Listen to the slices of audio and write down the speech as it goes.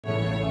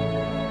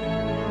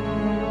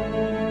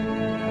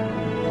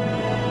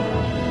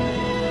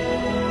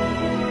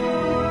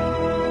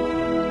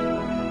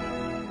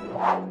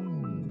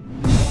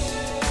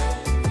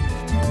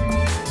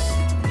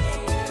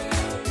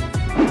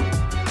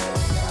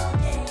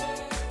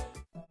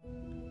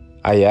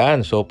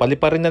Ayan, so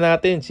paliparin na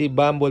natin si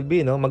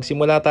Bumblebee, no?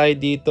 Magsimula tayo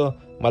dito,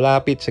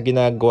 malapit sa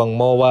ginagawang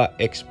MOA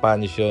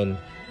expansion,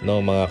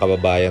 no, mga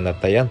kababayan. At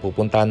ayan,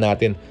 pupuntahan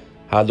natin.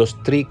 Halos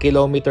 3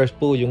 kilometers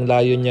po yung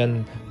layo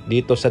niyan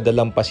dito sa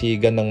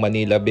dalampasigan ng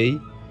Manila Bay.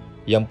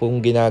 Yan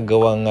pong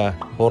ginagawang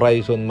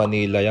Horizon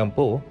Manila. Yan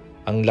po,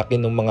 ang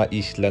laki ng mga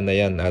isla na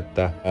yan. At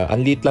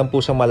ang liit lang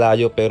po sa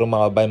malayo, pero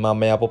mga kababayan,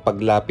 mamaya po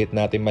paglapit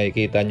natin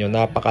makikita nyo,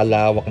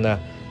 napakalawak na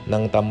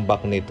ng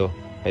tambak nito.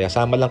 Kaya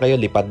sama lang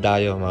kayo, lipad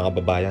tayo mga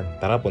kababayan.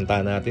 Tara,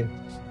 puntahan natin.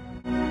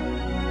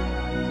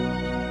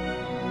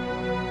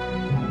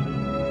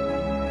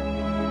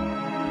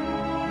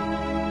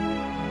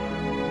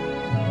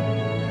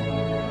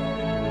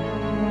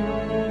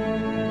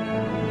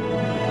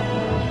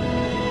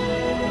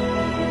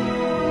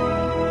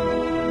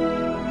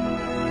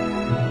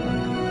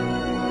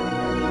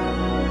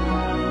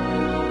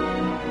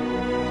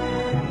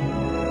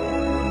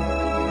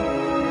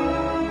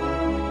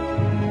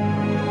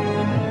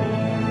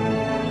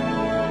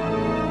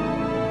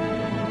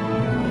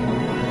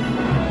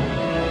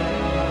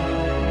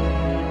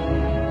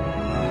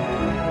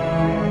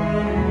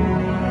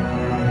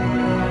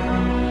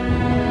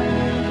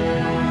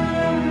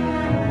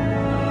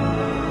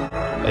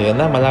 Ayan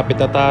na, malapit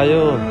na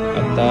tayo.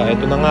 At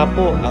ito na nga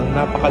po, ang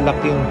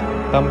napakalaking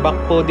tambak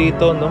po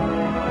dito, no?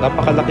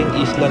 Napakalaking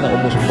isla na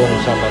umusbong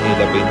sa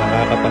Manila Bay.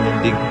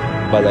 Nakakapanindig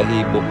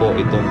balahibo po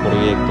itong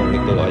proyektong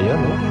ito. Ayan,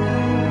 no?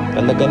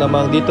 Talaga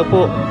namang dito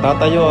po,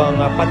 tatayo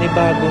ang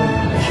panibagong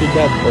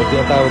syudad o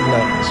tinatawag na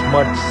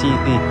Smart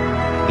City.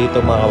 Dito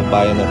mga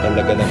kababayan, na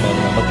talaga namang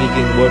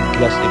magiging world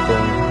class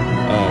itong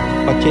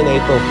patsi na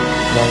ito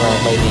ng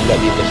Maynila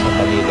dito sa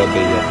Manila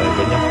Bay. At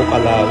ganyan po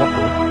kalawak,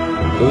 oh.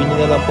 Gawin nyo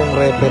na lang pong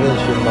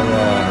reference yung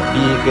mga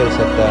vehicles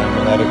at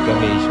mga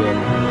reclamation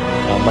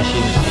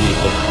machines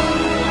dito.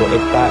 So,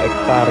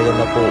 ektarya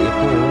na po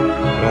ito.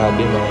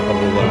 Grabe mga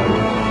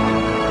kababayan.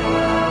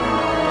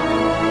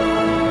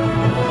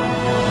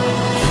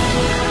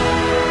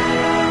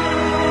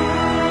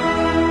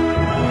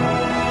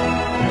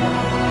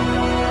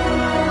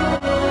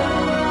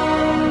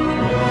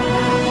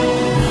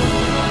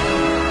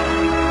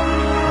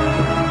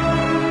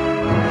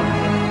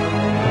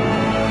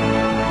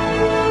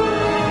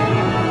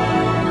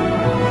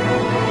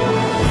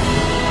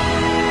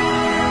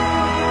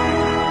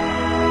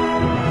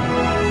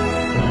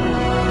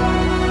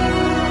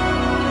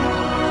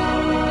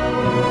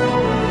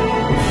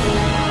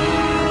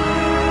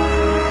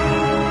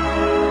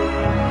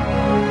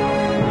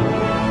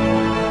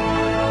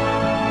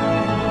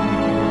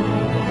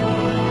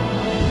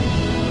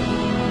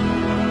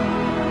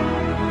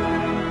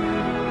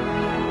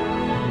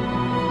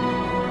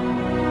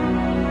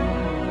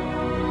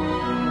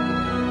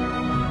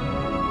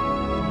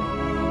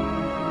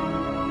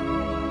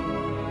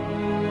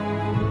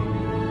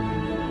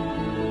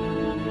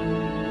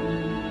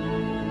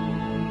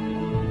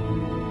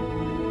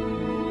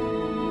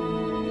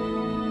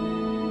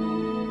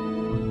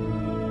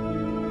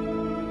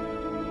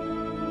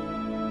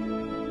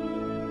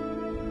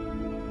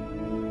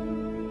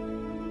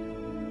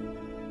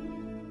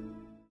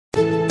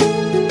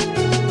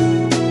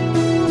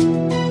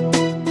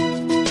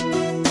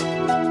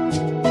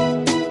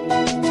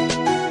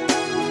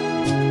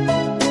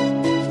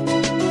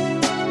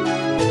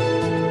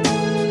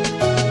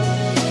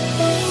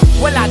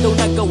 Wala daw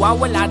nagawa,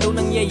 wala daw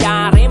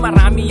nangyayari.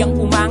 Marami ang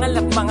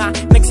umangal at mga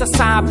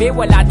nagsasabi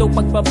wala daw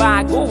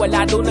pagbabago,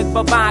 wala daw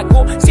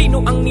nagbabago.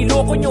 Sino ang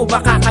niloko nyo?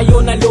 Baka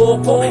kayo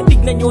naloko.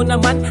 Tignan nyo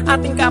naman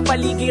ating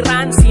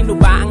kapaligiran. Sino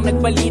ba ang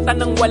nagbalita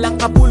ng walang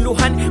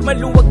kabuluhan?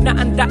 Maluwag na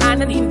ang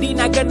daanan, hindi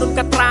na ganun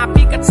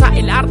ka-traffic. At sa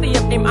LRT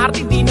at MRT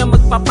di na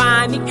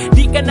magpapanik.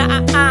 Di ka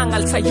na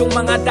aangal sa iyong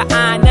mga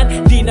daanan.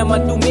 Di na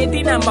madumi,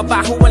 di na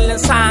mabaho ang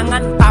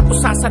lansangan. Tapos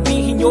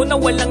sasabihin nyo na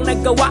walang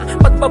nagawa.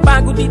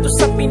 Pagbabago dito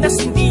sa Pinas,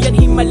 hindi yan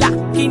himala.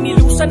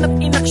 Kinilusan at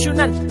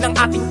inaksyonan ng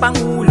ating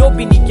Pangulo.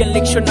 Binigyan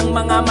leksyon ng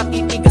mga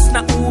matitigas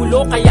na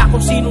ulo. Kaya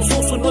kung sinong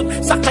susunod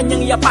sa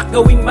kanyang yapak,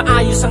 gawing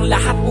maayos ang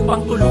lahat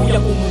upang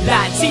tuluyang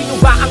umulan. Sino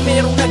ba ang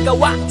merong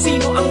nagawa?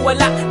 Sino ang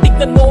wala?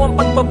 Tignan mo ang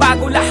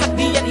pagbabago, lahat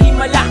di yan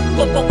himala.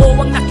 Totoo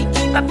ang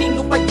nakikita,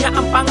 tinupad niya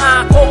ang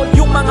pangako.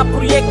 Yung mga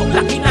proyektong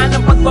laki na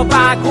ng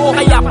pagbabago.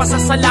 Kaya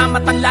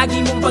pasasalamat ang lagi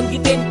mong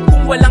banggitin.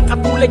 Kung walang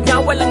katulad niya,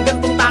 walang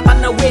gantong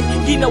tatanawin.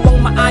 Ginawang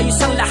maayos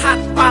ang lahat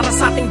para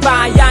sa ating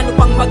bayan,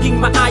 upang maging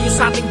maayos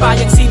sa ating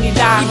bayang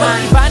sinilangan.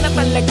 Iba na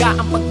talaga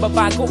ang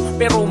pagbabago,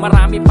 pero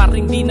marami pa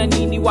rin di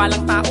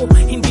naniniwalang tao.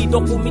 Hindi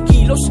daw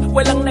kumikilos,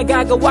 walang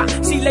nagagawa.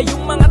 Sila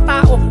yung mga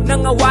tao,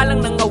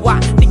 nangawalang nangawa.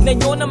 Tignan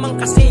nyo naman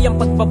kasi ang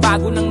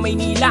pagbabago ng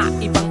Maynila.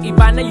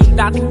 Ibang-iba na yung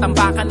dating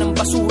tambakan ng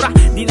basura.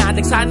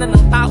 Dinadagsanan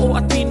ng tao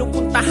at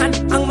pinupuntahan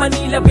ang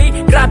Manila Bay.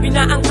 Grabe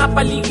na ang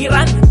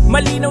kapaligiran,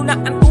 malinaw na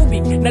ang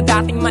tubig na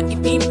dating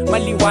maitim.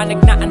 Maliwanag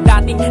na ang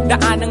dating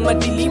daanang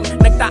madilim.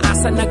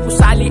 Nagtaasan,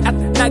 nagusali at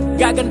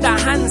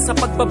naggagandahan sa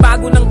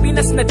pagbabago ng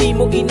Pinas na di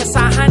mo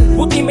inasahan.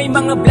 Buti may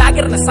mga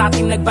vlogger na sa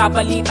ating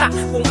nagbabalita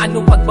kung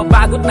anong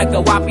pagbabago't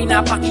nagawa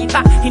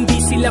pinapakita. Hindi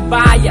sila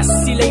bias,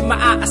 sila'y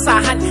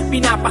maaasahan.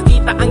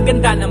 Pinapakita ang Ang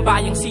ganda ng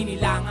bayang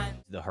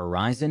sinilangan. The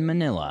Horizon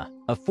Manila,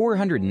 a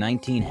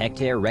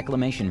 419-hectare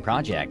reclamation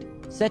project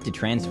set to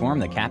transform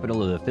the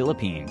capital of the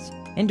Philippines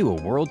into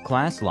a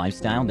world-class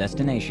lifestyle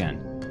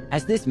destination,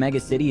 as this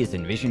megacity is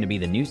envisioned to be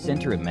the new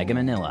center of Mega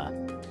Manila.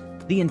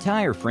 The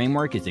entire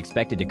framework is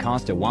expected to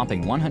cost a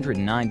whopping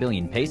 109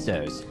 billion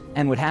pesos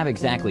and would have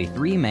exactly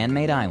 3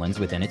 man-made islands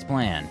within its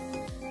plan.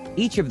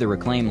 Each of the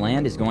reclaimed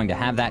land is going to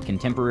have that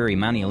contemporary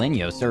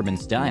Manileño urban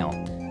style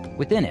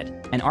within it,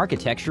 and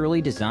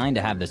architecturally designed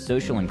to have the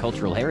social and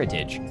cultural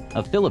heritage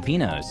of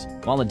Filipinos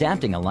while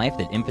adapting a life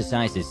that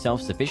emphasizes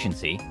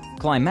self-sufficiency,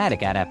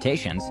 climatic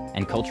adaptations,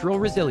 and cultural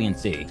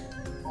resiliency.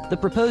 The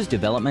proposed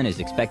development is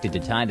expected to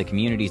tie the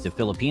communities of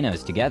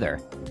Filipinos together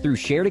through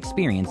shared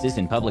experiences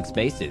in public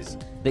spaces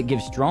that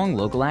give strong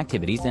local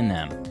activities in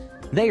them.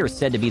 They are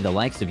said to be the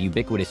likes of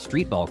ubiquitous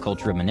streetball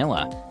culture of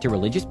Manila to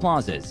religious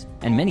plazas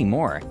and many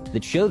more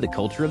that show the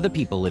culture of the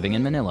people living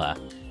in Manila.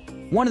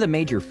 One of the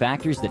major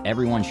factors that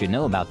everyone should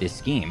know about this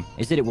scheme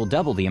is that it will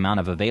double the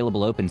amount of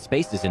available open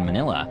spaces in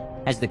Manila,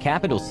 as the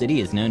capital city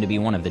is known to be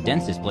one of the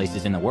densest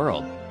places in the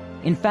world.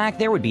 In fact,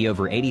 there would be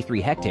over 83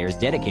 hectares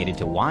dedicated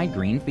to wide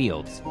green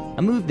fields,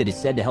 a move that is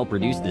said to help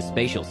reduce the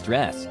spatial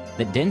stress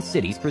that dense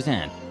cities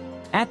present.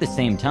 At the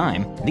same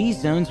time, these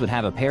zones would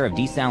have a pair of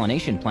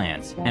desalination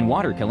plants and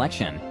water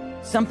collection,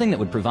 something that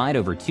would provide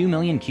over 2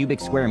 million cubic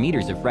square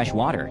meters of fresh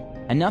water,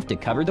 enough to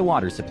cover the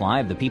water supply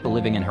of the people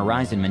living in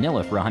Horizon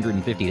Manila for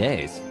 150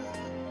 days.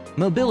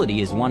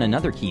 Mobility is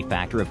another key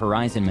factor of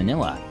Horizon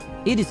Manila.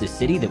 It is a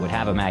city that would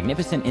have a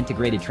magnificent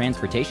integrated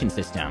transportation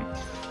system,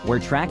 where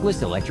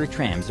trackless electric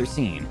trams are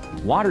seen,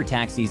 water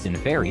taxis and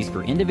ferries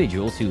for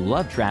individuals who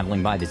love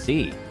traveling by the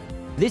sea.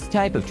 This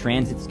type of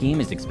transit scheme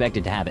is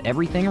expected to have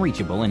everything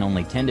reachable in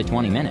only 10 to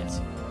 20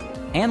 minutes.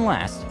 And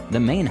last, the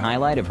main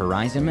highlight of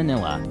Horizon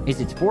Manila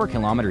is its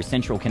 4-kilometer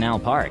Central Canal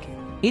Park.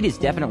 It is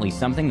definitely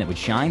something that would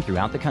shine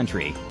throughout the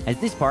country,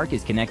 as this park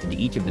is connected to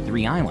each of the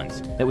 3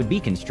 islands that would be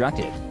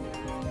constructed.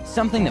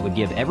 Something that would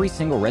give every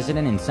single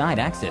resident inside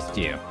access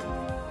to.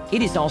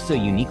 It is also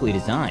uniquely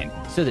designed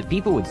so that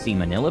people would see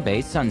Manila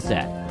Bay's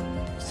sunset.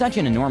 Such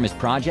an enormous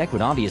project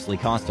would obviously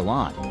cost a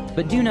lot,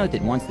 but do note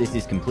that once this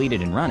is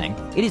completed and running,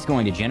 it is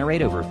going to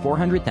generate over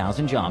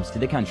 400,000 jobs to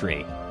the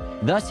country,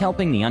 thus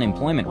helping the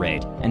unemployment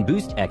rate and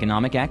boost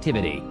economic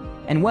activity.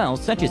 And well,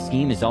 such a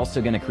scheme is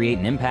also going to create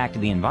an impact to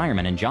the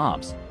environment and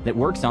jobs that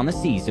works on the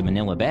seas of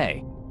Manila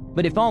Bay.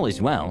 But if all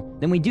is well,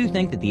 then we do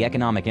think that the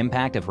economic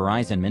impact of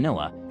Horizon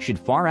Manila should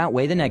far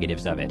outweigh the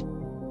negatives of it.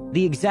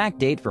 The exact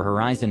date for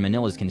Horizon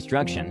Manila's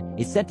construction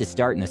is set to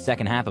start in the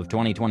second half of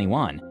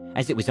 2021,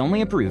 as it was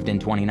only approved in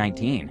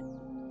 2019.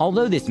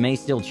 Although this may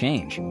still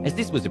change, as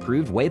this was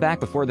approved way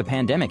back before the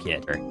pandemic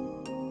hit.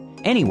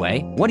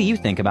 Anyway, what do you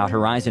think about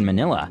Horizon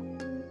Manila?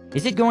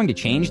 Is it going to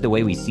change the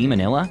way we see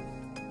Manila?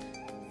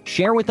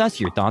 Share with us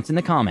your thoughts in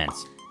the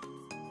comments.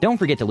 Don't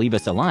forget to leave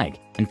us a like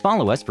and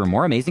follow us for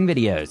more amazing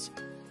videos.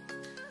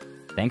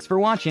 Thanks for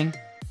watching.